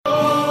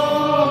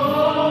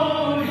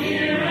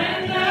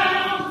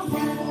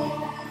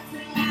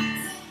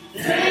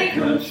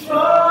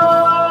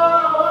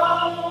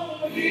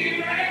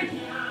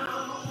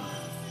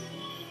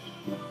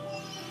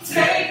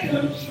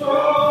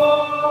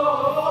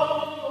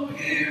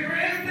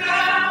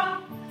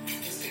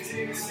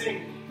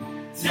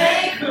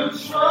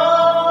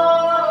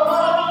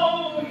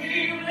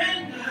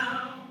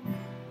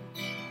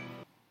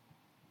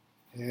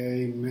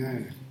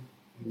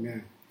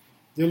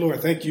Dear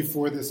Lord, thank you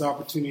for this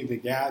opportunity to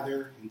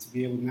gather and to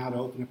be able now to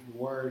open up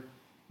your word.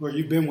 Lord,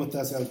 you've been with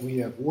us as we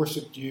have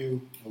worshiped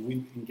you,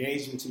 we've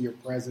engaged into your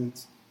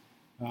presence.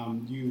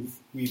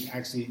 We've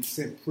actually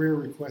sent prayer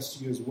requests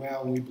to you as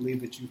well, and we believe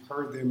that you've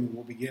heard them and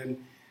will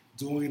begin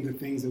doing the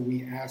things that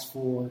we ask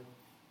for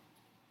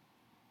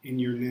in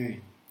your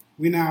name.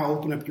 We now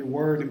open up your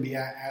word and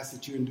ask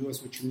that you endue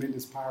us with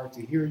tremendous power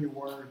to hear your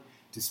word,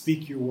 to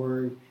speak your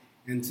word,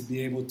 and to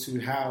be able to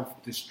have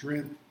the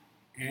strength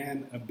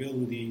and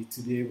ability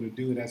to be able to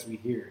do it as we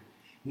hear it.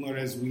 And Lord,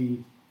 as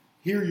we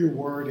hear your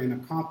word and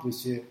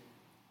accomplish it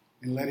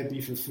and let it be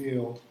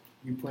fulfilled,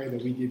 we pray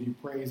that we give you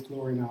praise,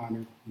 glory, and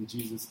honor. In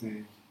Jesus'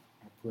 name,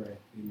 I pray.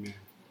 Amen.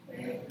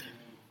 Amen.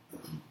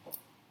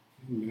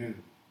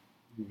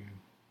 Amen.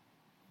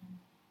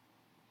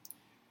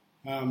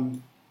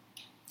 Amen.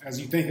 As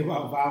you think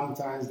about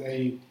Valentine's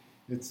Day,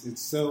 it's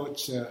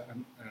such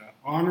an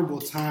honorable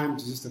time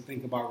to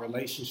think about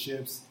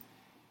relationships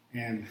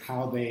and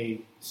how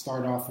they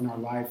start off in our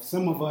life.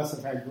 Some of us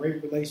have had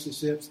great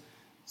relationships,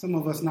 some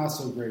of us not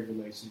so great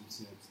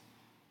relationships.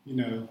 You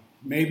know,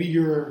 maybe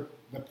you're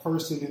the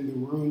person in the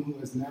room who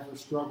has never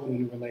struggled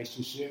in a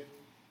relationship.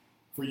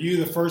 For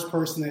you, the first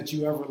person that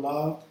you ever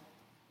loved,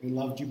 they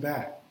loved you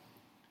back.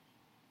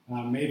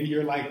 Maybe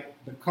you're like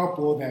the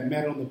couple that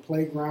met on the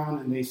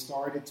playground and they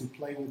started to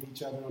play with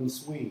each other on the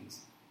swings.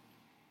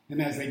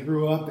 And as they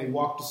grew up, they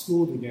walked to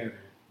school together.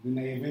 Then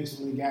they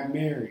eventually got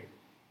married.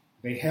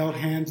 They held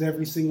hands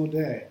every single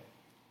day.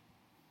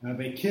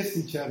 They kissed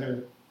each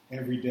other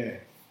every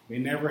day. They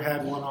never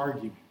had one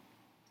argument.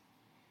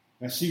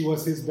 She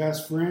was his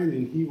best friend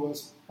and he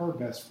was her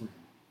best friend.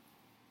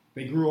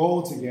 They grew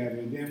old together,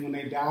 and then when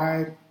they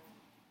died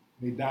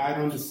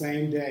on the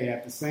same day,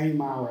 at the same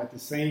hour, at the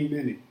same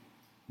minute,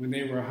 when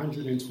they were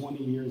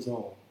 120 years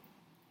old.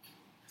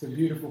 It's a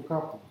beautiful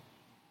couple.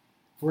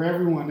 For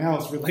everyone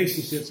else,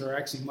 relationships are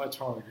actually much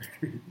harder.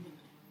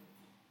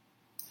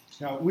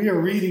 Now, we are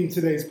reading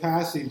today's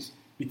passage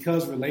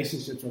because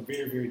relationships are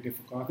very, very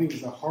difficult. I think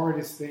it's the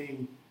hardest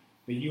thing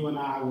that you and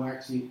I will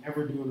actually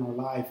ever do in our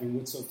life. And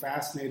what's so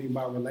fascinating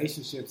about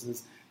relationships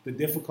is the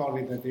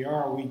difficulty that they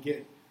are. We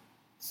get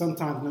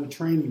sometimes no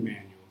training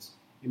manuals.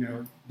 You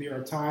know, there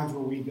are times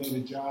where we go to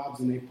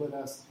jobs and they put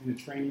us in a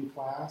training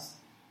class.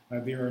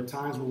 There are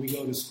times where we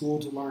go to school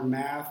to learn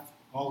math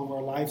all of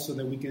our life so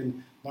that we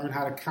can learn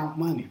how to count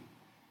money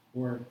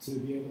or to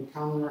be able to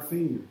count on our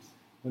fingers.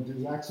 But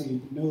there's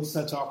actually no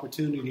such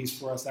opportunities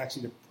for us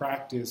actually to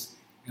practice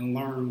and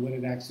learn what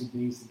it actually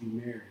means to be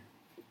married.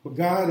 But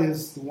God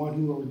is the one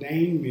who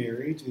ordained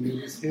marriage, and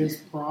it is his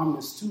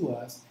promise to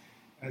us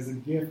as a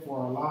gift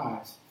for our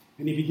lives.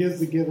 And he begins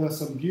to give us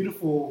some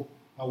beautiful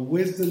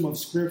wisdom of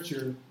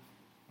Scripture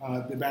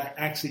that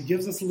actually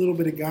gives us a little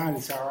bit of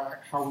guidance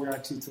how we're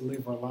actually to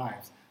live our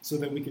lives so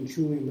that we can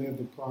truly live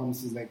the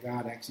promises that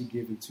God actually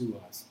given to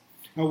us.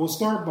 Now, we'll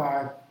start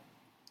by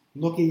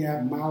looking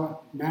at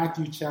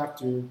Matthew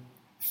chapter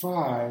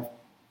 5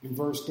 and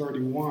verse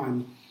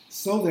 31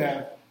 so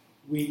that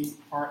we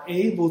are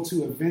able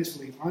to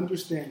eventually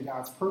understand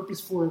God's purpose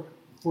for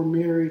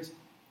marriage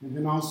and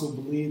then also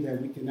believe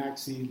that we can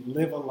actually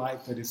live a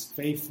life that is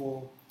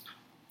faithful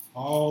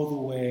all the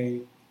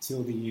way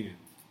till the end.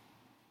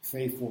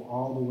 Faithful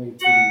all the way to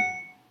the end.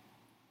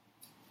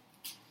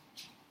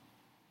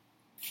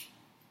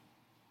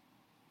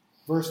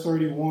 Verse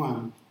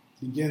 31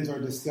 begins our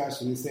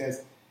discussion. It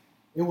says,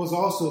 "It was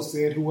also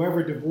said,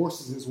 whoever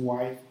divorces his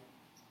wife,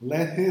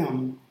 let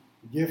him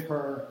give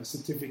her a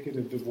certificate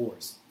of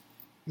divorce."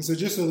 And so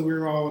just so that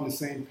we're all on the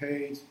same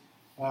page,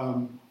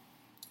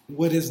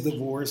 what is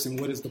divorce and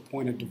what is the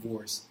point of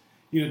divorce?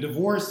 You know,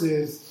 divorce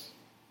is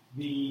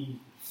the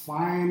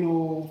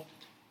final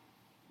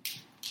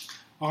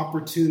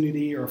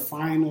opportunity or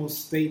final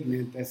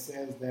statement that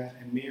says that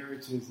a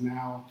marriage is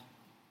now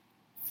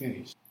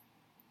finished.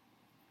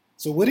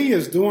 So what he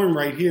is doing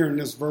right here in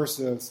this verse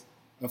of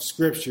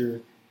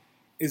Scripture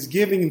is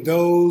giving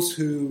those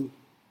who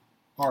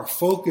are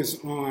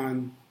focused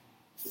on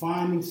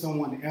finding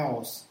someone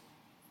else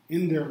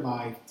in their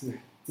life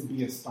to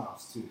be a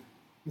spouse to.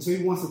 And so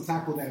he wants to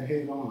tackle that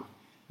head on.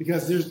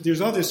 Because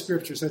there's other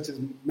scriptures such as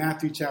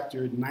Matthew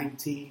chapter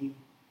 19,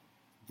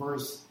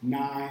 verse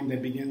 9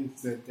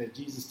 that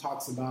Jesus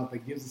talks about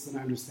that gives us an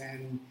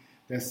understanding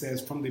that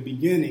says, "From the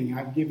beginning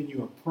I've given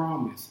you a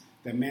promise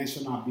that man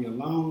shall not be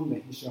alone,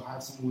 that he shall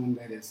have someone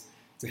that is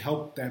to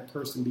help that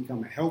person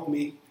become a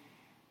helpmeet."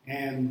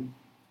 And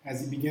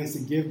as he begins to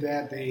give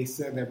that, they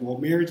said that, well,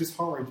 marriage is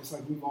hard, just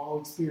like we've all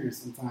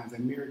experienced sometimes,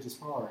 that marriage is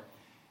hard.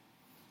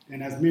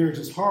 And as marriage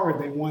is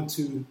hard, they want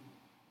to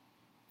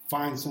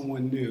find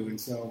someone new. And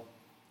so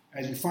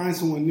as you find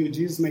someone new,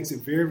 Jesus makes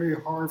it very, very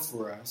hard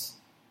for us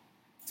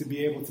to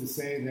be able to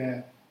say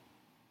that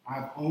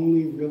I've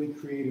only really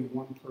created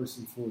one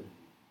person for you.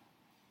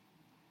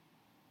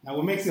 Now,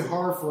 what makes it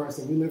hard for us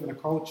is that we live in a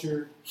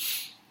culture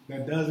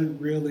that doesn't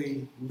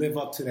really live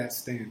up to that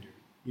standard.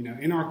 You know,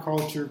 in our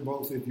culture,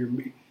 both if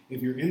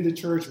you're in the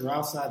church or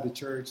outside the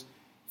church,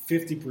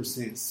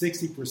 50%,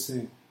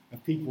 60%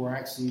 of people are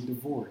actually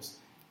divorced.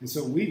 And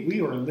so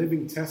we are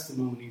living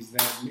testimonies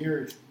that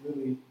marriage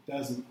really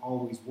doesn't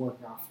always work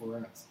out for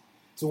us.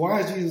 So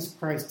why is Jesus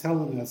Christ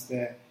telling us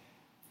that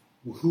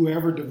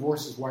whoever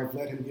divorces his wife,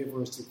 let him give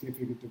her a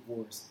certificate of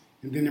divorce?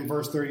 And then in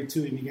verse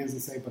 32, he begins to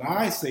say, but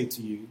I say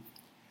to you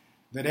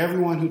that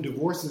everyone who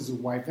divorces his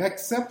wife,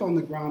 except on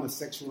the ground of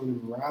sexual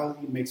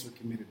immorality, makes her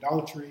commit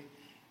adultery,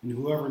 and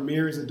whoever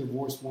marries a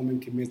divorced woman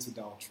commits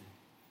adultery.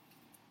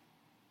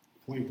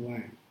 Point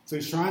blank. So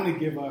he's trying to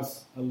give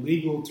us a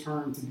legal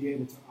term to be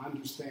able to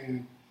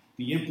understand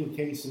the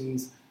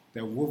implications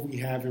that what we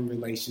have in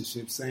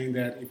relationships, saying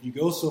that if you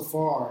go so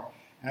far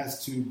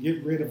as to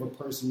get rid of a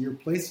person, you're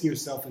placing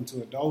yourself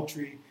into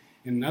adultery.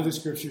 In other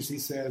scriptures, he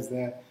says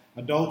that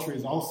adultery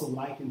is also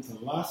likened to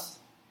lust.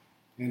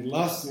 And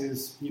lust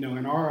is,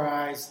 in our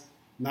eyes,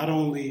 not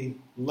only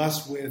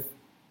lust with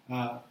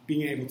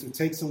being able to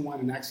take someone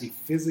and actually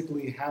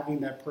physically having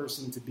that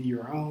person to be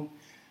your own,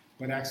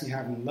 but actually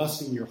having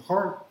lust in your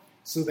heart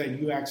so that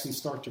you actually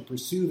start to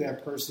pursue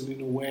that person in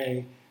a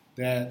way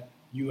that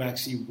you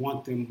actually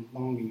want them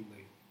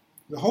longingly.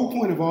 The whole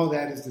point of all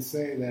that is to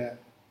say that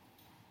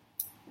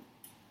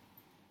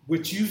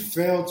what you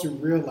fail to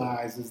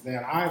realize is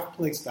that I've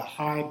placed a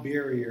high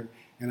barrier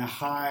and a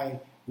high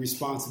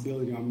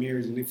responsibility on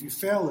marriage. And if you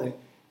fail it,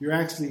 you're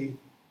actually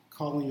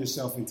calling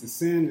yourself into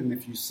sin. And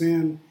if you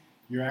sin,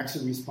 you're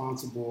actually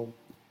responsible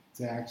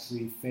to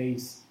actually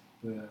face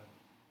the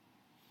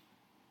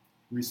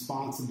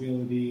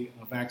responsibility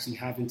of actually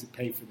having to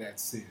pay for that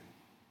sin,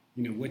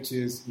 which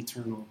is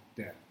eternal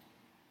death.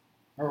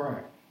 All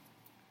right.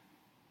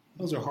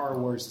 Those are hard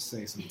words to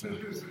say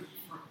sometimes.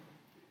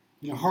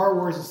 Hard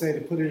words to say,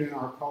 to put it in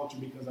our culture,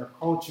 because our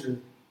culture,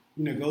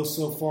 goes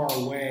so far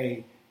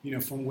away,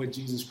 from what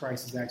Jesus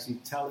Christ is actually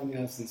telling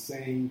us and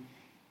saying,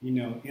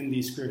 in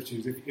these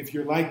scriptures. If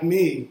you're like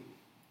me,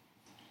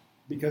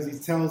 because he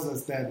tells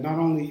us that not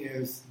only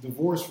is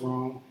divorce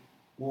wrong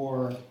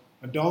or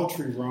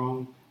adultery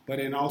wrong, but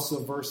in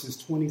also verses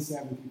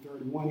 27 through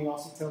 31, he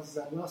also tells us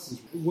that lust is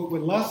wrong.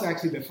 What lust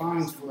actually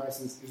defines for us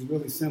is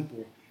really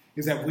simple,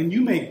 is that when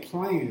you make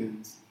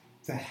plans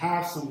to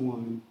have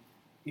someone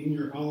in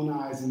your own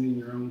eyes and in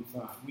your own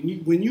thought,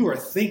 when you are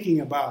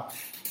thinking about,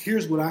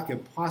 here's what I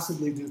could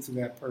possibly do to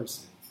that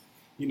person,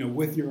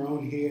 with your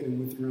own head and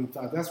with your own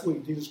thought. That's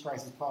what Jesus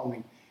Christ is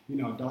calling,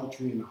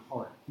 adultery in the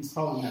heart. He's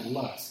calling that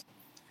lust.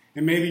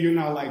 And maybe you're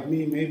not like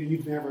me. Maybe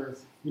you've never,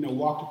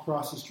 walked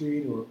across the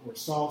street or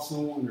saw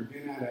someone or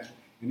been at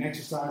an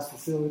exercise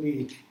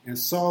facility and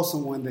saw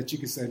someone that you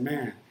could say,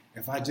 man,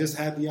 if I just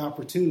had the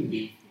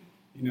opportunity,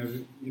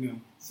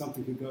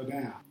 something could go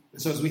down.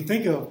 So as we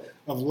think of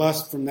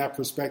lust from that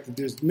perspective,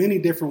 there's many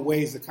different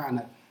ways to kind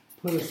of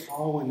put us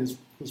all in this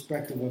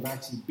perspective of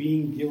actually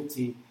being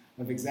guilty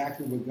of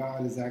exactly what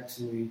God is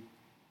actually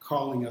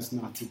calling us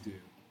not to do.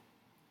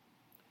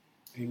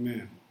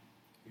 Amen.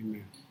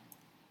 Amen.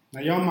 Now,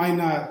 y'all might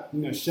not,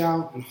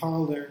 shout and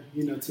holler,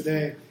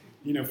 today,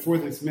 for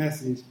this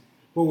message,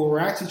 but what we're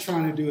actually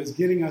trying to do is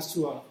getting us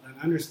to an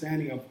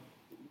understanding of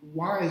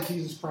why is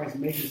Jesus Christ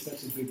making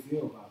such a big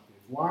deal about this?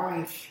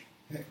 Why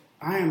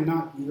I am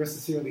not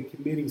necessarily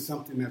committing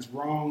something that's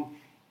wrong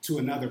to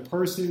another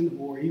person,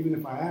 or even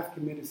if I have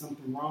committed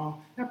something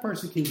wrong, that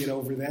person can get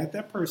over that.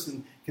 That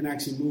person can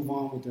actually move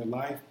on with their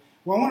life.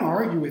 Well, I want to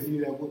argue with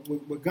you that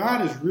what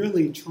God is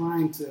really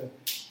trying to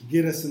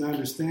get us an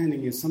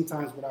understanding is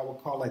sometimes what I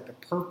would call like the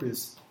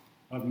purpose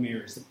of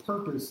marriage, the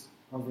purpose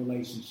of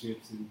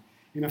relationships.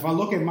 And if I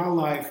look at my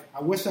life,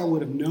 I wish I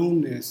would have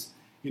known this,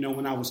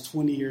 when I was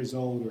 20 years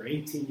old or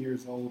 18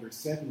 years old or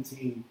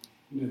 17,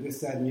 this,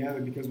 that, and the other.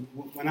 Because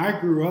when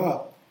I grew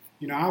up,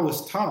 I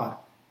was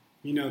taught,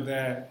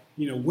 that,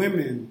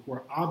 women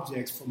were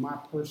objects for my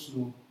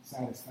personal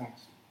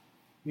satisfaction.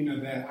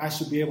 That I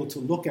should be able to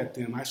look at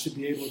them. I should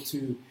be able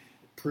to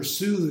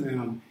pursue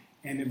them.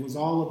 And it was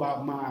all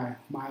about my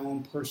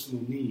own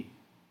personal need.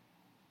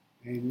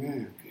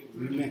 Amen.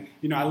 Amen.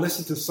 I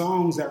listened to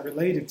songs that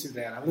related to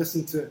that. I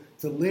listened to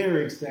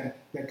lyrics that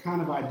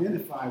kind of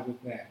identified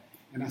with that.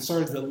 And I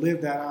started to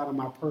live that out in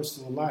my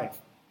personal life.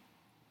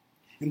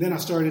 And then I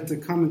started to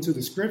come into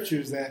the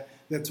scriptures that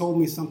told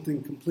me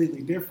something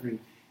completely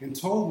different and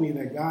told me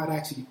that God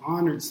actually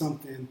honored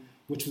something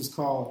which was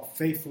called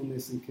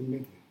faithfulness and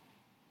commitment.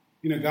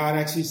 God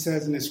actually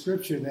says in the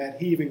scripture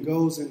that he even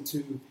goes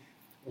into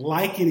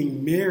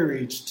likening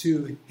marriage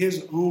to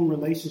his own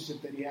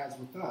relationship that he has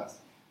with us.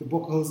 The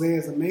book of Hosea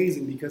is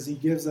amazing because he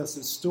gives us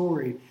a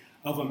story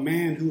of a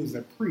man who is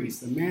a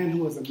priest, a man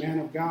who is a man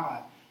of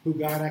God, who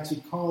God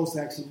actually calls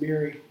to actually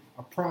marry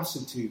a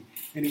prostitute.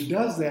 And he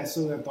does that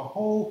so that the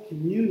whole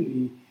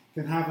community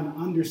can have an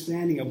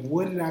understanding of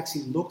what it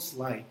actually looks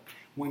like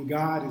when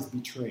God is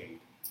betrayed,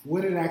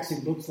 what it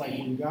actually looks like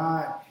when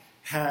God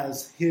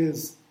has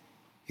his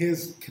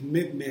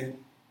commitment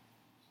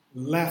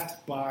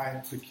left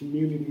by the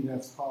community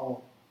that's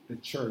called the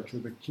church, or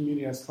the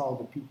community that's called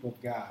the people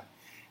of God.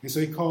 And so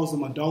he calls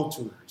them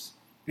adulterers,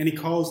 and he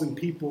calls them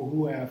people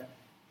who have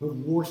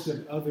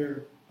worshipped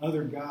other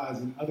gods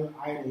and other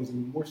idols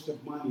and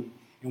worshipped money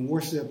and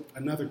worshipped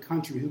another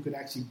country who could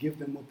actually give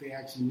them what they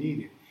actually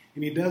needed.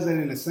 And he does that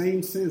in the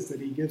same sense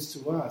that he gives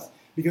to us.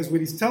 Because what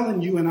he's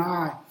telling you and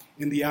I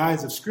in the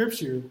eyes of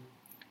Scripture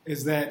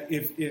is that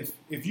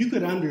if you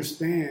could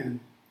understand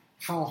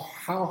how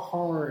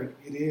hard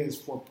it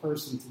is for a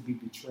person to be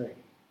betrayed,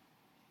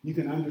 you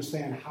can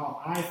understand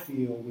how I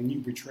feel when you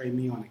betray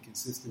me on a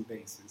consistent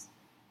basis.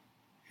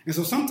 And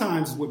so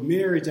sometimes what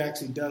marriage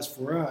actually does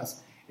for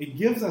us, it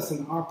gives us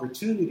an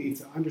opportunity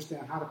to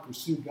understand how to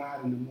pursue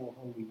God in a more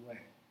holy way.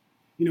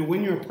 You know,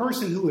 when you're a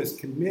person who is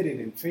committed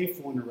and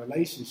faithful in a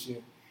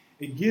relationship,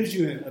 it gives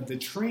you the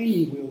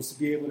training wheels to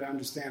be able to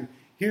understand,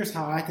 here's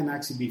how I can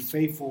actually be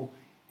faithful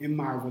in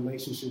my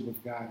relationship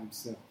with God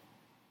himself.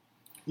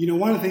 You know,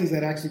 one of the things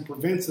that actually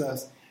prevents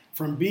us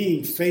from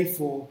being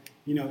faithful,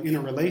 you know, in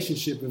a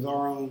relationship is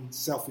our own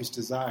selfish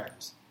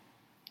desires.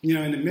 You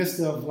know, in the midst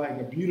of like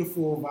a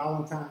beautiful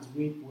Valentine's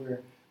week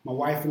where my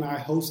wife and I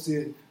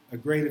hosted a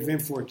great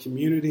event for a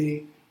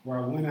community, where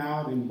I went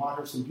out and bought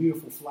her some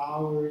beautiful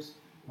flowers.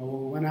 We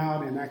went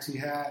out and actually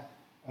had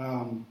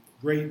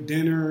great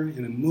dinner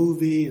and a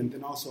movie and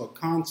then also a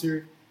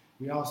concert.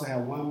 We also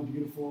had one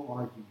beautiful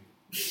argument.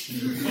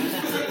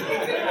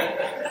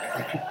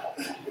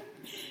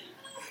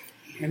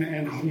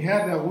 and we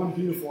had that one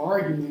beautiful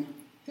argument.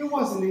 It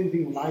wasn't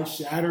anything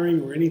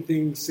life-shattering or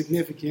anything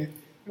significant.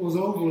 It was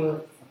over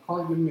a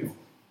carton of milk.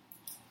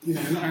 You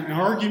know, an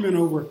argument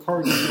over a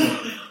carton of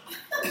milk.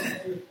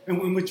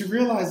 And what you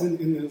realize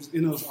in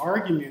those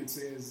arguments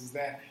is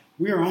that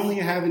we are only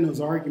having those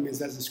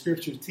arguments, as the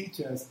scriptures teach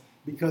us,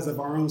 because of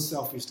our own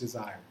selfish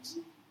desires.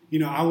 You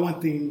know, I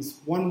want things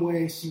one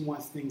way, she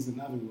wants things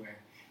another way.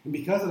 And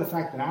because of the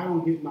fact that I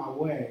don't get my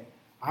way,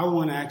 I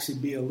want to actually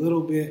be a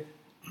little bit...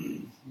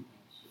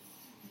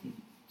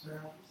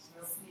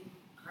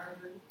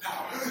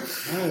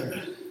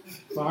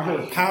 So I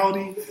heard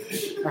pouty,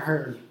 I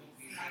heard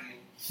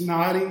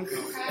snotty,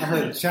 I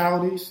heard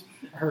childish,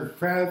 I heard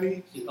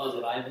crabby. She calls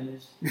it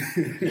Ivanish.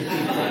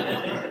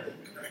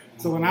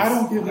 So when I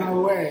don't get my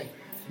way,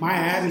 my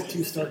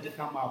attitudes start to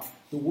come out.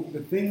 The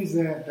things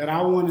that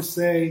I want to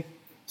say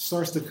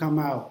starts to come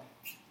out.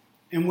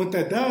 And what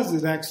that does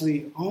is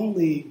actually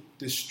only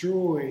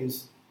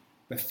destroys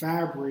the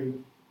fabric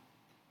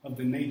of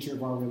the nature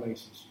of our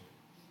relationship.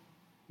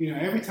 You know,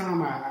 every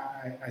time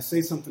I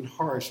say something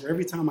harsh, or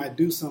every time I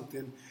do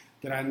something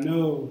that I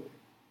know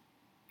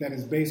that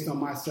is based on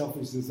my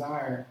selfish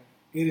desire,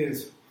 it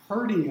is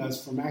hurting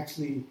us from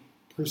actually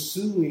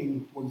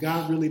pursuing what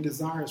God really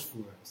desires for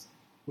us,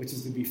 which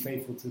is to be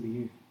faithful to the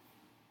end.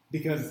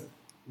 Because a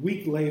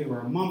week later or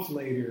a month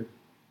later,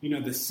 you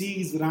know, the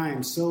seeds that I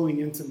am sowing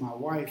into my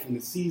wife and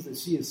the seeds that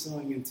she is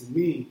sowing into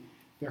me,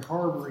 they're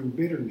harboring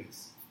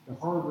bitterness. They're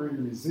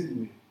harboring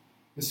resentment.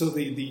 And so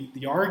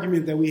the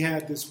argument that we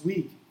had this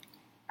week,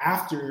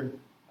 after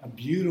a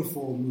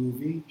beautiful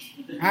movie,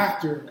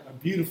 after a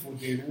beautiful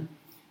dinner,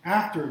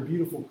 after a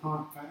beautiful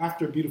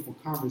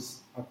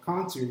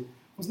concert,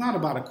 was not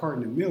about a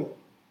carton of milk.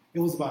 It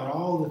was about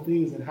all the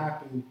things that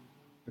happened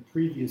the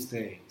previous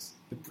days,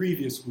 the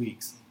previous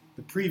weeks,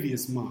 the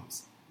previous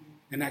months.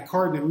 And that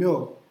carton of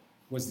milk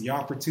was the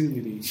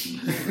opportunity to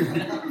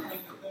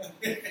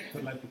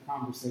let the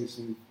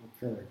conversation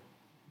occur.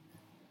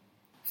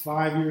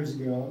 5 years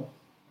ago,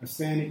 I was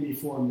standing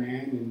before a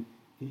man and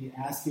he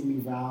asking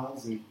me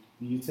vows, and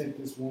do you take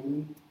this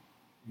woman?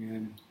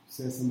 And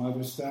said some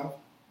other stuff.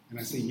 And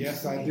I said,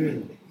 yes, I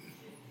do.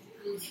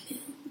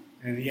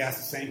 And he asked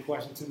the same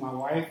question to my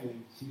wife,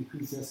 and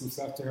he said some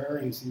stuff to her,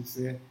 and she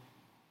said,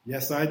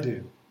 yes, I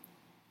do.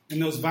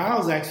 And those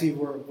vows actually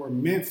were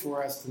meant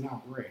for us to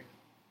not break.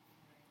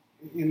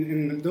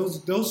 And those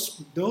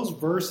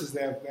verses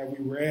that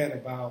we read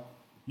about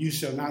you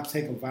shall not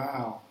take a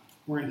vow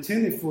were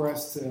intended for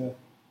us to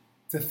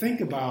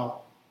think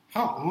about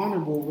how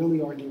honorable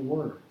really are your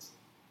words.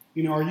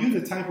 You know, are you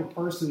the type of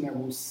person that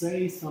will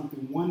say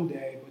something one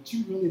day, but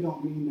you really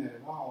don't mean that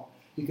at all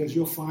because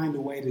you'll find a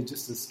way to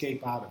just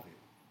escape out of it?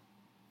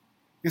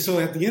 And so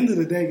at the end of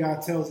the day,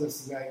 God tells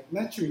us that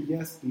let your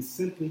yes be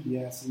simply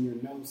yes and your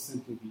no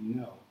simply be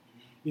no.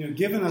 You know,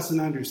 giving us an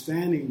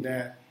understanding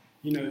that,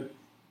 you know,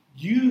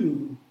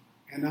 you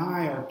and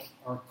I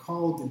are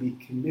called to be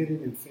committed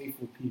and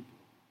faithful people.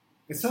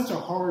 It's such a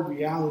hard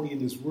reality in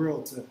this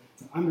world to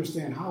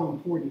understand how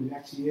important it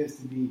actually is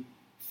to be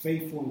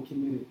faithful and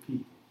committed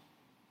people.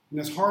 And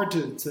it's hard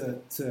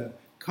to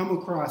come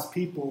across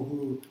people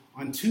who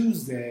on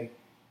Tuesday,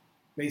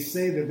 they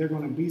say that they're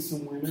going to be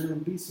somewhere and they're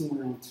going to be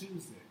somewhere on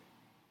Tuesday.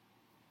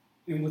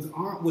 And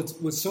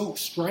what's so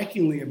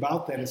strikingly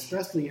about that,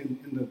 especially in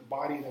the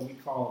body that we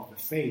call the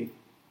faith,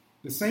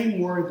 the same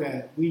word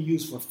that we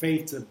use for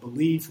faith to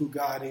believe who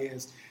God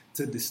is,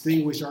 to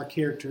distinguish our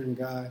character in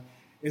God,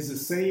 is the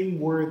same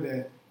word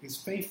that is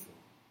faithful.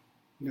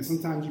 You know,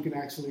 sometimes you can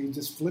actually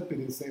just flip it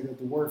and say that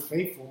the word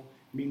faithful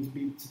means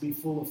to be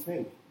full of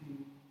faith.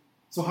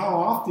 So how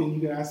often you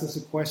can ask us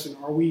a question,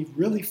 are we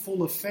really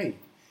full of faith?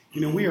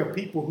 You know, we are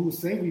people who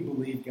say we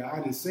believe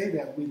God and say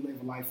that we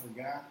live a life for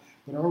God,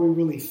 but are we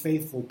really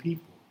faithful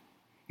people?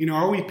 You know,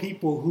 are we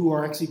people who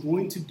are actually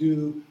going to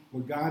do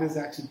what God has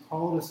actually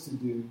called us to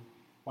do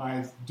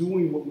by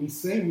doing what we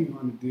say we're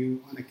going to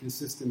do on a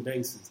consistent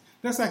basis.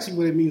 That's actually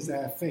what it means to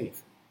have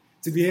faith.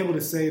 To be able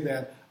to say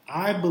that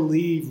I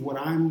believe what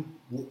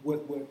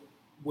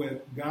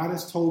God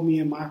has told me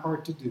in my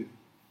heart to do.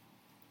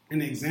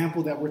 An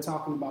example that we're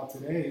talking about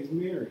today is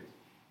marriage.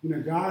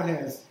 God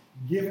has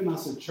given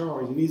us a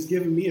charge, and he's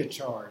given me a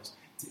charge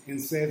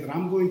and said that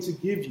I'm going to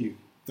give you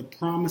the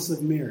promise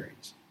of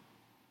marriage.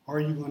 Are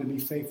you going to be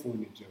faithful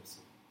in it,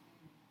 Joseph?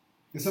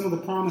 And some of the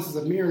promises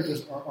of marriage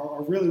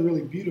are really,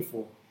 really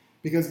beautiful,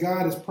 because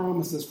God has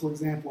promised us, for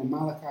example, in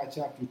Malachi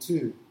chapter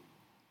 2,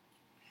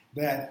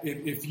 that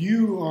if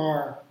you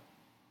are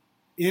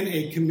in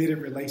a committed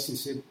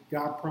relationship,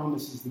 God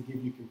promises to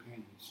give you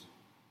companionship.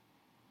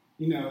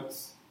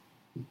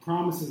 He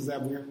promises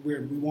that we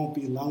won't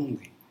be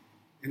lonely.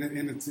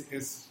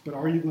 But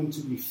are you going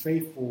to be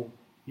faithful,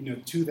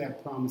 to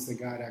that promise that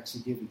God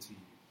actually given to you?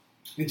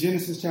 In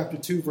Genesis chapter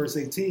 2, verse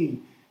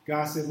 18,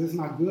 God says it's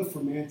not good for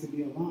man to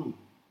be alone.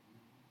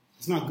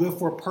 It's not good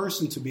for a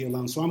person to be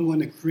alone. So I'm going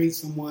to create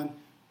someone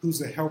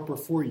who's a helper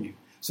for you.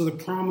 So the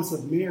promise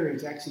of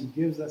marriage actually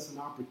gives us an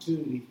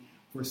opportunity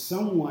for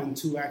someone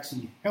to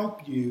actually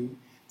help you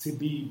to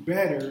be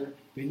better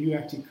than you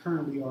actually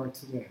currently are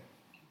today.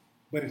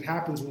 But it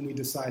happens when we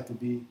decide to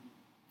be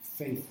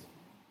faithful.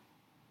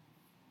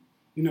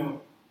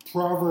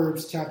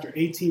 Proverbs chapter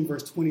 18,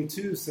 verse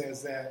 22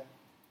 says that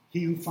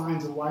he who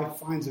finds a wife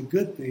finds a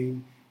good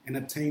thing and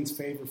obtains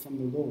favor from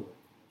the Lord.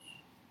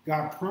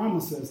 God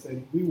promises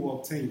that we will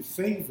obtain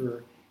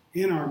favor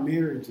in our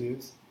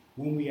marriages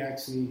when we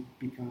actually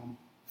become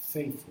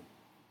faithful.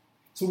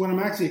 So what I'm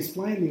actually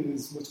explaining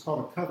is what's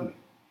called a covenant.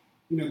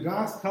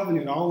 God's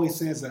covenant always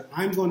says that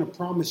I'm going to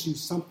promise you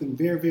something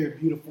very, very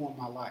beautiful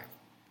in my life.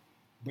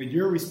 But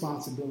your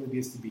responsibility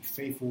is to be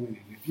faithful in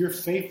it. If you're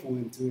faithful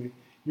into it,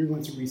 you're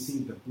going to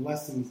receive the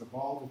blessings of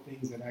all the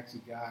things that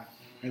actually God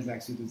has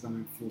actually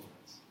designed for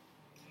us.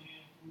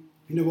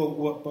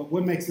 But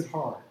what makes it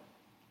hard?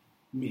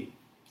 Me.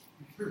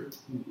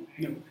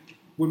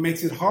 What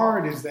makes it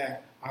hard is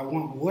that I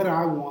want what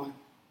I want,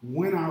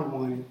 when I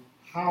want it,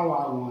 how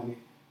I want it,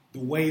 the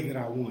way that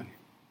I want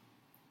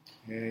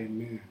it.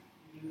 Amen.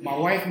 My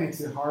wife makes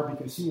it hard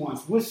because she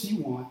wants what she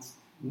wants,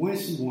 when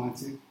she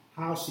wants it,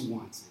 how she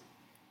wants it.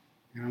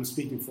 And I'm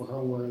speaking for her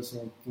words,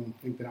 so I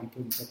don't think that I'm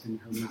putting something in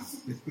her mouth.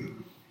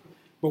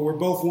 But we're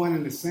both one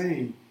and the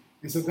same.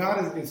 And so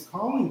God is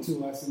calling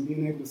to us and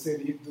being able to say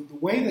that the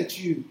way that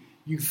you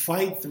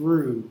fight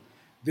through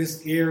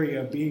this area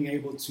of being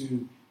able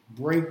to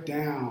break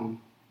down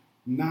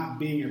not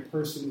being a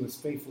person who is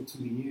faithful to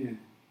the end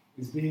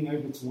is being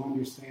able to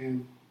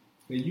understand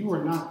that you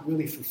are not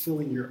really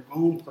fulfilling your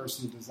own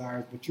personal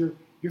desires, but you're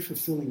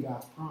fulfilling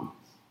God's promise.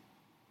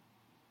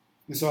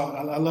 And so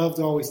I love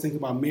to always think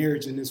about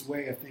marriage in this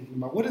way of thinking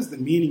about what is the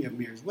meaning of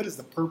marriage? What is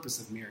the purpose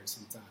of marriage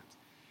sometimes?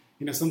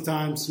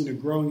 Sometimes,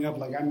 growing up,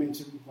 like I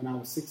mentioned, when I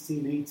was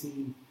 16,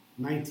 18,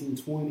 19,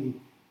 20,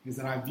 is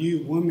that I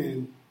viewed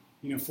women,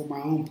 for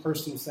my own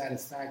personal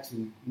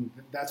satisfaction. And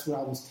that's what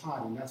I was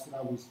taught, and that's what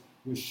I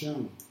was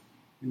shown.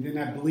 And then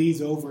that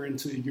bleeds over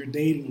into your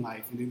dating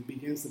life, and it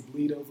begins to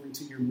bleed over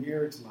into your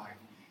marriage life,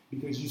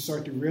 because you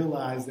start to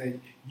realize that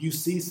you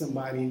see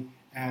somebody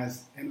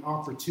as an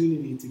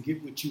opportunity to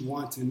get what you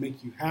want and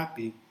make you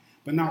happy,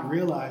 but not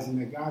realizing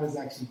that God is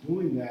actually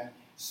doing that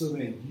so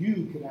that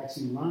you could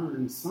actually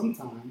learn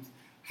sometimes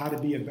how to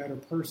be a better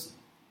person,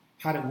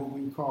 how to what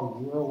we call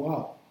grow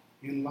up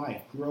in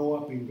life, grow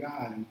up in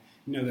God. And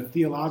the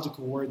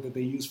theological word that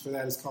they use for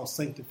that is called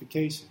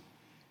sanctification.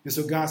 And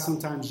so God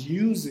sometimes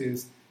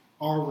uses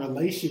our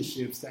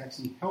relationships to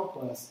actually help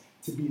us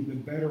to be the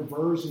better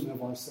version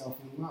of ourselves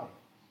in life.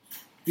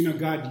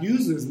 God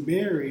uses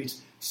marriage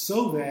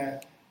so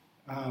that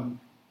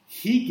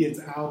he gets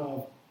out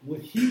of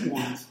what he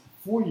wants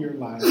for your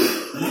life,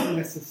 not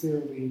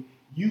necessarily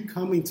you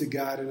coming to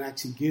God and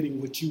actually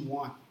getting what you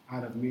want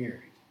out of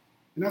marriage.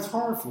 And that's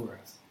hard for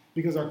us,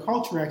 because our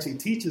culture actually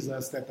teaches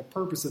us that the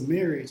purpose of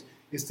marriage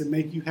is to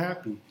make you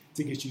happy,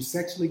 to get you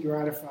sexually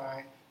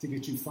gratified, to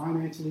get you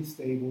financially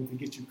stable, to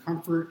get you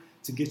comfort,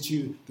 to get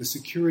you the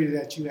security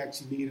that you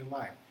actually need in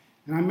life.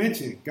 And I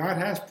mentioned, God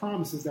has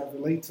promises that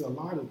relate to a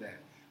lot of that.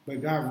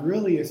 But God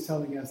really is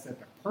telling us that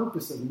the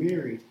purpose of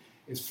marriage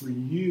is for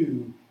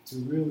you to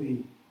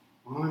really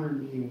honor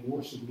me and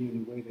worship me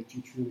in the way that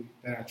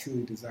I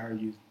truly desire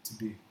you to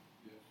be.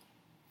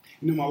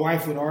 Yeah. My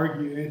wife would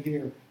argue in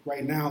here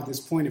right now at this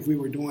point, if we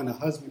were doing a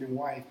husband and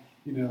wife,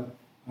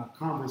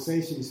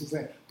 conversation, she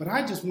said, but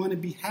I just want to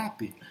be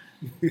happy.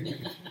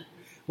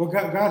 Well,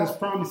 God is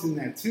promising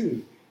that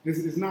too.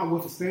 It's not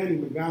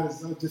withstanding, but God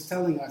is just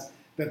telling us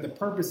that the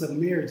purpose of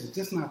marriage is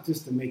just not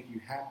just to make you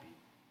happy.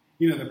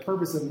 The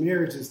purpose of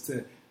marriage is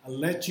to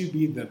let you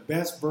be the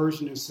best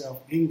version of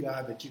yourself in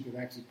God that you could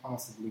actually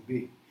possibly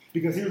be.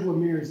 Because here's what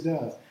marriage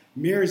does.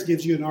 Marriage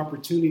gives you an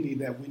opportunity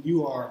that when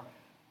you are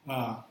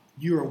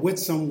with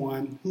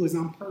someone who is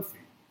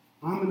imperfect.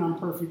 I'm an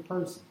imperfect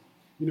person.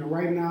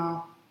 Right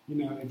now,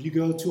 if you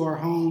go to our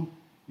home,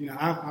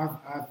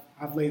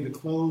 I've laid the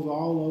clothes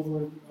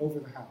all over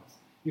the house.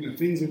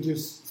 Things are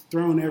just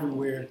thrown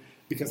everywhere.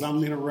 because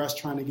I'm in a rush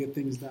trying to get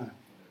things done.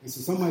 And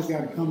so somebody's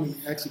got to come and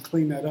actually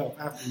clean that up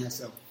after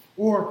myself.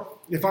 Or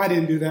if I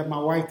didn't do that, my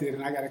wife did,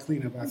 and I got to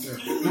clean up after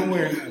her. One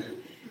way or another.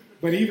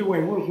 But either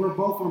way, we're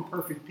both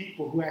imperfect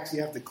people who actually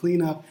have to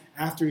clean up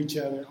after each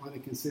other on a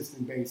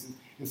consistent basis.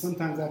 And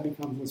sometimes that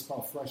becomes what's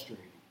called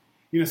frustrating.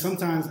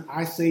 Sometimes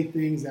I say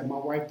things that my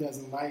wife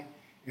doesn't like,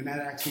 and that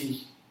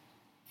actually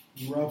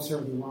rubs her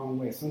the wrong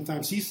way.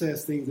 Sometimes she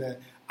says things that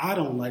I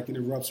don't like, and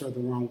it rubs her the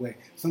wrong way.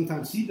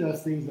 Sometimes she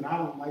does things that I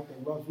don't like that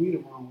rubs me the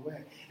wrong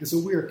way. And so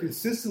we are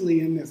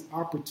consistently in this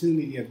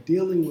opportunity of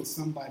dealing with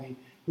somebody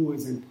who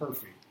is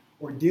imperfect,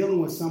 or dealing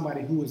with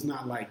somebody who is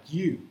not like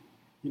you.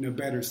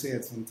 Better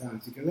said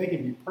sometimes, because they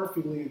can be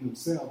perfectly in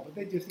themselves, but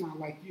they're just not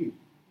like you.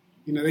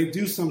 They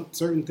do some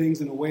certain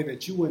things in a way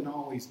that you wouldn't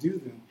always do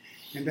them,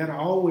 and that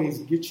always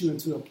get you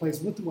into a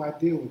place, what do I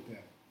deal with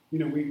that?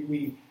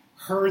 We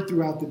heard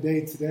throughout the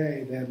day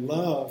today that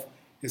love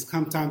is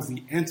sometimes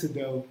the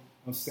antidote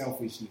of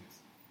selfishness.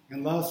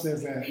 And love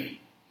says that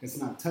it's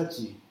not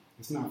touchy,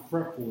 it's not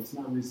fretful, it's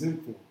not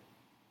resentful,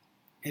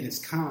 and it's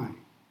kind.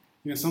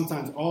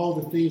 Sometimes all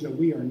the things that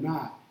we are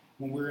not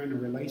when we're in a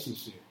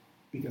relationship,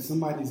 because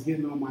somebody's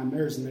getting on my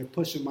nerves and they're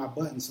pushing my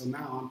button, so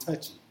now I'm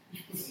touchy.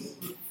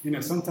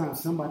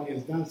 Sometimes somebody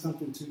has done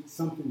something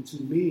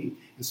to me,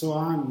 and so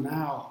I'm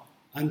now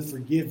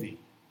unforgiving.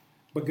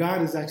 But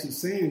God is actually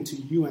saying to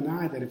you and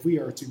I that if we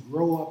are to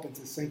grow up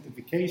into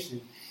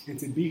sanctification and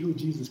to be who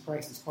Jesus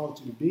Christ has called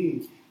you to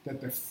be, that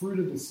the fruit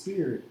of the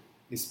Spirit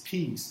is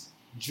peace,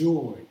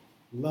 joy,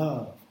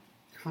 love,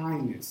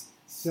 kindness,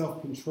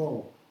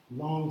 self-control,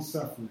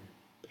 long-suffering,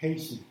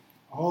 patience,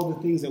 all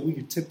the things that we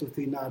are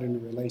typically not in a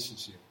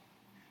relationship.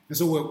 And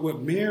so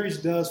what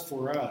marriage does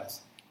for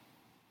us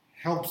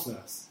helps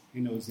us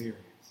in those areas.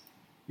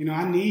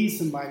 I need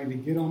somebody to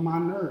get on my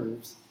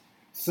nerves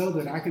so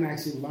that I can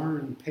actually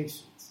learn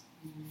patience.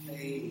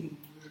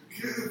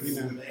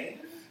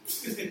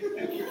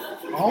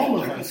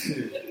 All of us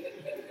do.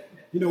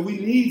 We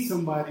need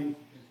somebody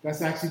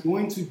that's actually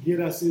going to get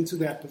us into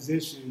that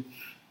position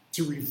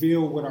to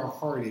reveal what our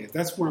heart is.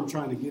 That's where I'm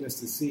trying to get us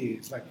to see it.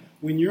 It's like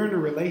when you're in a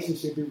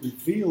relationship, it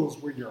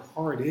reveals where your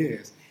heart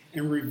is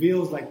and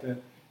reveals like the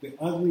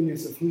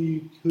ugliness of who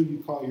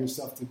you call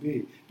yourself to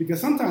be.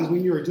 Because sometimes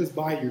when you're just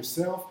by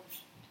yourself,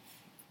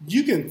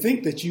 you can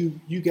think that you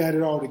got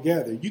it all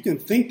together. You can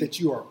think that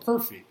you are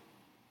perfect,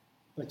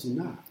 but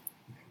you're not.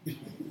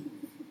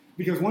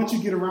 Because once you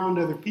get around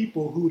other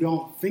people who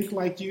don't think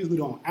like you, who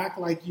don't act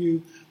like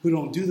you, who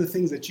don't do the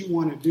things that you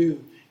want to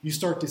do, you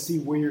start to see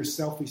where your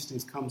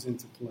selfishness comes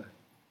into play.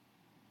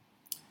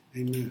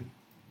 Amen.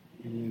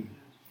 Amen.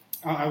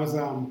 I was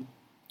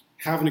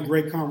having a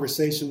great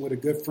conversation with a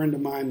good friend of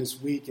mine this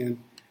week, and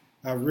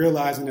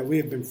realizing that we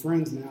have been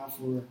friends now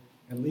for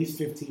at least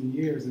 15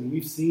 years, and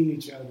we've seen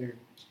each other,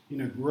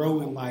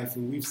 grow in life,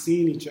 and we've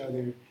seen each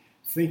other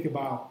think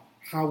about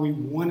how we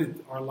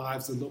wanted our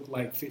lives to look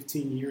like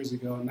 15 years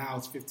ago, and now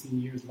it's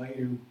 15 years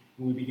later, and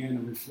we began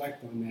to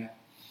reflect on that.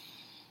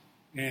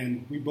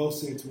 And we both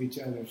said to each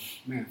other,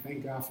 man,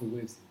 thank God for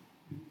wisdom.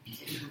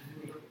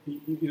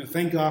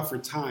 Thank God for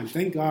time.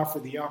 Thank God for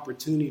the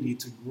opportunity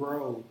to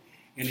grow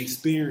and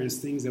experience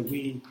things that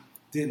we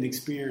didn't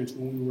experience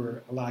when we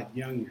were a lot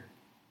younger.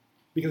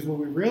 Because what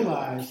we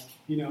realize,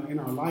 in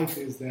our life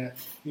is that,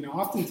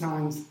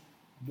 oftentimes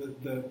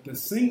the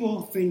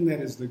single thing that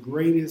is the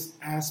greatest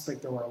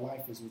aspect of our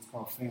life is what's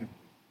called family.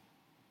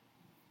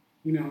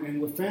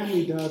 And what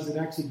family does, it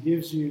actually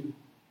gives you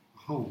a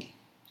home.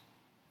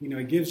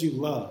 It gives you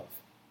love.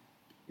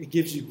 It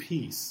gives you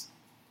peace.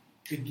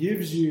 It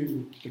gives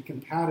you the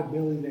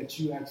compatibility that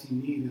you actually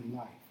need in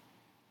life.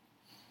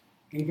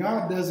 And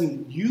God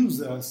doesn't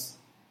use us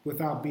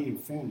without being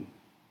family.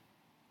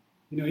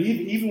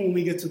 Even when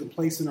we get to the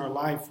place in our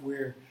life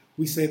where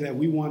we say that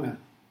we want to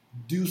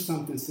do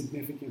something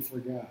significant for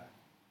God,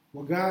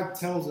 what God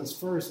tells us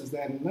first is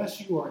that unless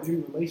you are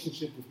in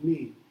relationship with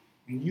me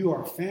and you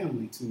are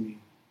family to me,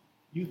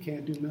 you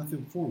can't do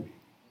nothing for me.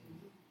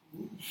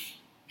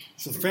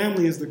 So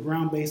family is the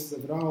ground basis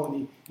of it all,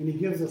 and he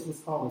gives us what's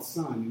called a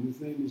son, and his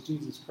name is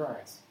Jesus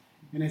Christ.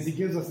 And as he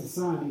gives us a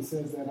son, he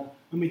says that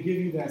I'm going to give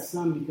you that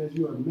son because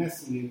you are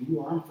messy and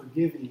you are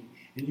unforgiving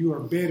and you are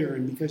bitter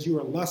and because you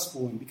are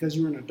lustful and because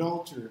you're an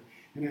adulterer.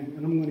 And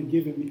I'm going to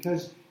give him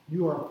because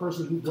you are a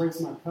person who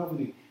breaks my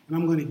covenant. And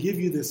I'm going to give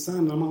you this son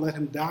and I'm going to let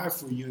him die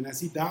for you. And as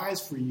he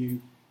dies for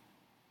you,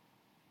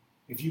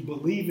 if you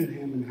believe in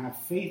him and have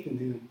faith in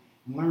him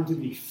and learn to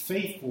be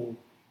faithful,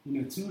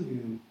 to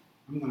him,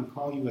 I'm going to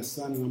call you a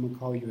son and I'm going to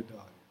call you a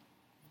daughter.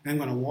 And I'm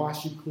going to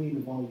wash you clean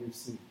of all your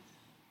sins.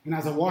 And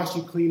as I wash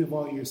you clean of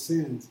all your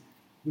sins,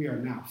 we are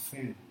now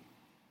family.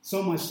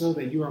 So much so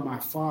that you are my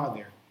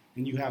father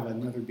and you have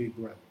another big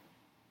brother.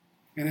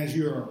 And as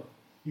you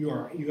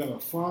have a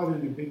father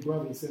and a big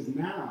brother, he says,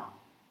 now,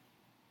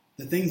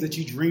 the things that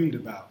you dreamed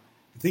about,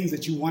 the things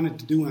that you wanted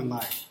to do in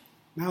life,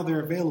 now they're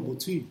available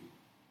to you.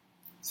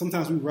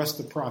 Sometimes we rush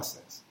the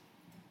process.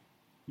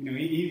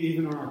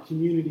 Even in our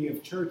community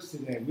of church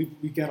today,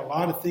 we've got a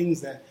lot of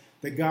things that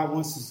God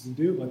wants us to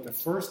do, but the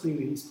first thing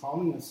that he's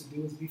calling us to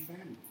do is be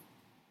family.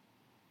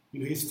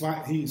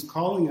 He's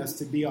calling us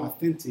to be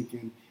authentic,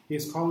 and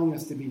He's calling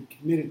us to be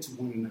committed to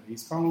one another.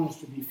 He's calling us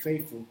to be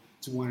faithful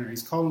to one another.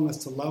 He's calling us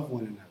to love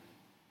one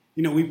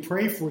another. We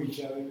pray for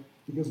each other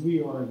because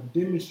we are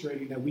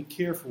demonstrating that we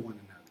care for one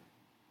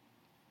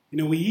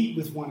another. We eat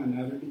with one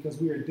another because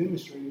we are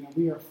demonstrating that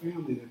we are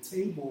family. The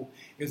table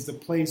is the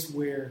place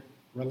where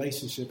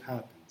relationship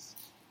happens.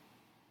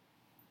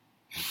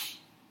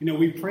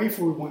 We pray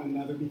for one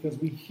another because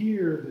we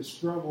hear the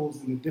struggles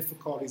and the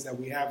difficulties that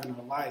we have in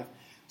our life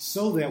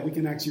so that we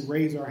can actually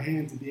raise our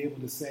hand to be able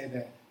to say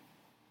that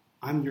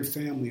I'm your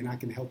family and I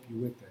can help you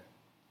with that.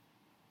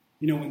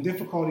 When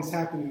difficulties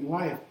happen in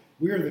life,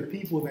 we are the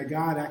people that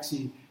God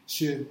actually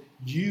should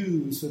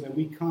use so that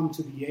we come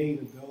to the aid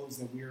of those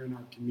that we are in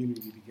our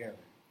community together.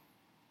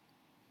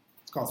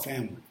 It's called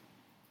family.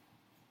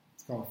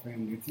 It's called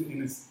family.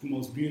 And it's the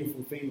most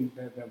beautiful thing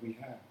that we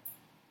have.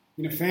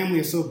 Family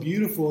is so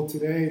beautiful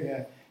today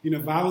that,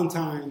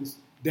 Valentine's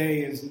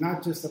Day is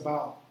not just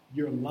about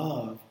your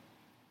love.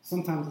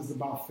 Sometimes it's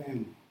about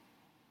family.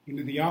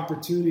 The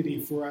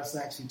opportunity for us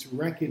actually to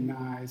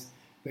recognize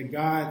that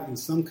God, in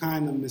some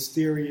kind of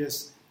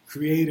mysterious,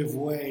 creative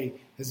way,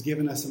 has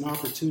given us an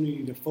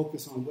opportunity to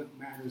focus on what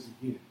matters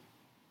again.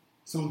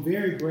 So I'm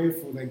very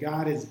grateful that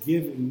God has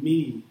given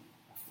me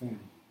a family.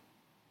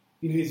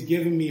 He's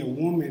given me a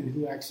woman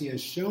who actually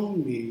has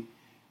shown me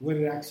what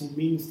it actually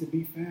means to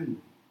be family.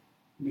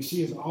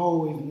 She is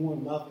always more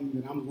loving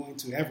than I'm going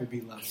to ever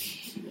be loving.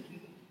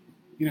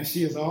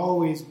 She is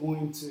always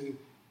going to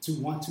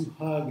want to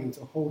hug and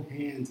to hold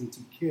hands and to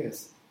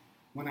kiss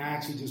when I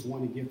actually just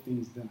want to get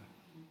things done.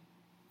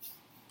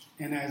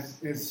 And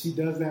as she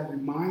does that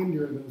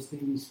reminder of those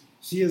things,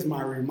 she is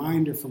my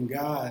reminder from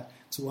God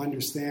to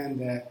understand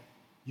that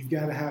you've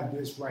got to have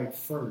this right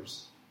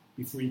first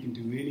before you can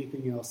do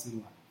anything else in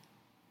life.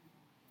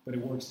 But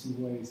it works two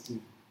ways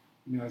too.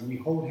 As we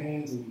hold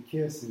hands and we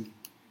kiss and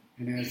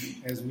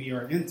as we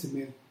are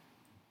intimate,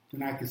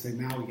 then I can say,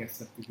 now we got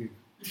stuff to do.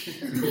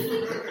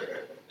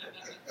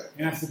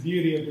 And that's the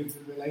beauty of this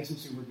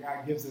relationship where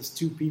God gives us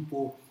two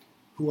people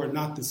who are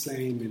not the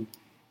same.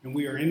 And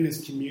we are in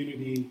this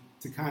community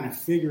to kind of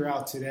figure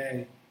out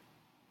today,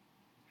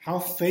 how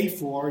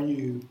faithful are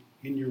you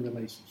in your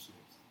relationships?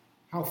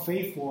 How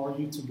faithful are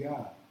you to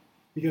God?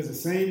 Because the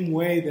same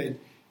way that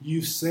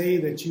you say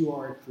that you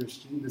are a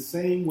Christian, the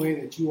same way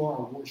that you are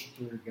a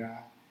worshiper of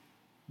God,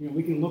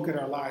 we can look at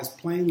our lives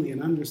plainly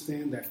and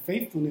understand that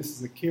faithfulness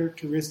is a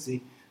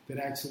characteristic that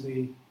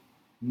actually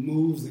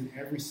moves in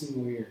every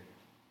single area.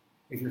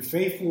 If you're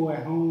faithful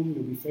at home,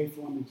 you'll be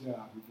faithful on the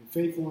job. If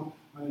you're faithful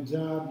on the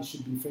job, you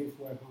should be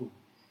faithful at home.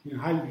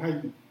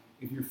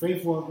 If you're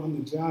faithful on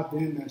the job,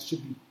 then that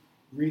should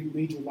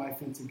lead your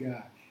life into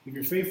God. If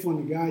you're faithful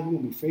on the God, you're going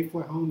to be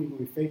faithful at home. You're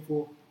going to be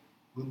faithful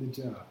on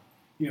the job.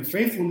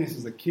 Faithfulness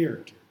is a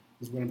character,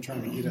 is what I'm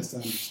trying to get us to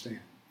understand.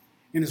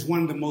 And it's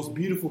one of the most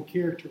beautiful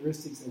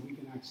characteristics that we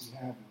can actually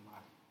have in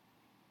life.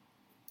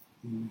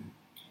 Amen.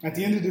 At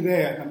the end of the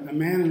day, a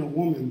man and a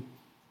woman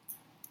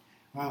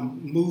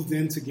moved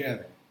in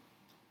together.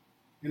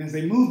 And as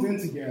they moved in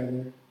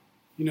together,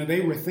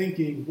 they were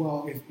thinking,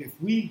 well, if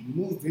we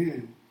moved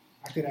in,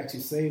 I could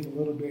actually save a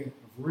little bit of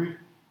rent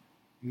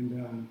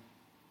and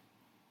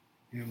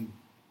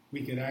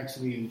we could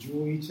actually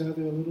enjoy each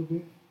other a little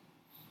bit.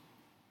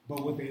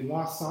 But what they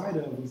lost sight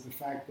of was the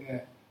fact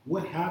that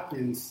what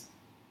happens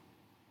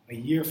a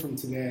year from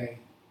today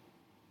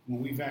when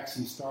we've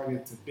actually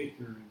started to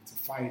bicker and to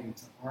fight and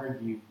to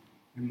argue,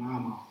 and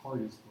my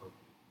heart is broken.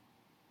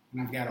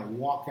 And I've got to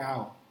walk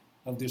out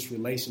of this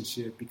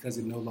relationship because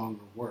it no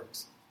longer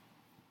works.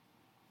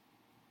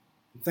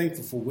 I'm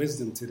thankful for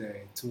wisdom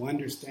today to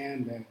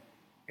understand that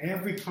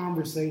every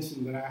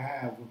conversation that I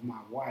have with my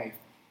wife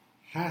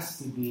has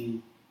to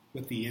be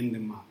with the end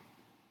in mind.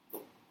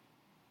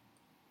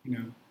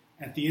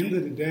 At the end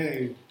of the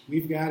day,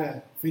 we've got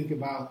to think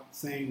about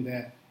saying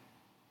that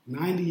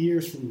 90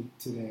 years from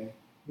today,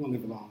 we're going to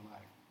live a long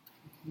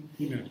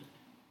life.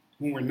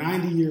 When we're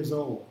 90 years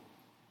old,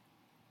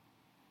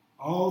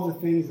 all the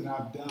things that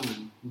I've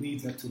done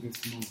leads up to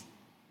this moment.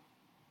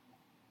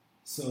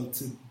 So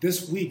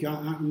this week,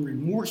 I'm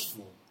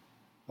remorseful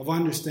of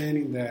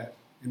understanding that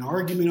an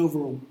argument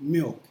over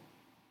milk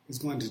is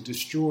going to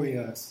destroy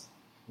us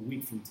a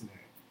week from today,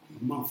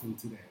 a month from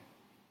today.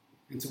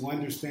 And to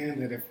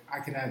understand that if I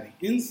could have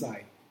the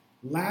insight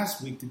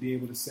last week to be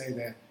able to say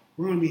that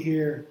we're going to be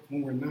here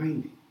when we're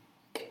 90,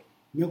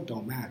 milk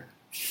don't matter.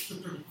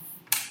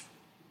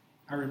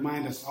 I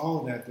remind us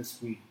all that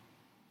this week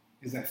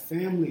is that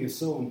family is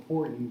so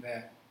important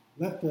that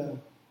let the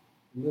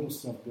little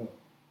stuff go.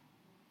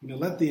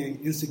 Let the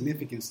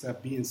insignificant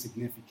stuff be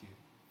insignificant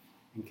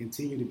and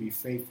continue to be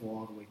faithful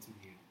all the way to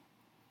the end.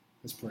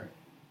 Let's pray.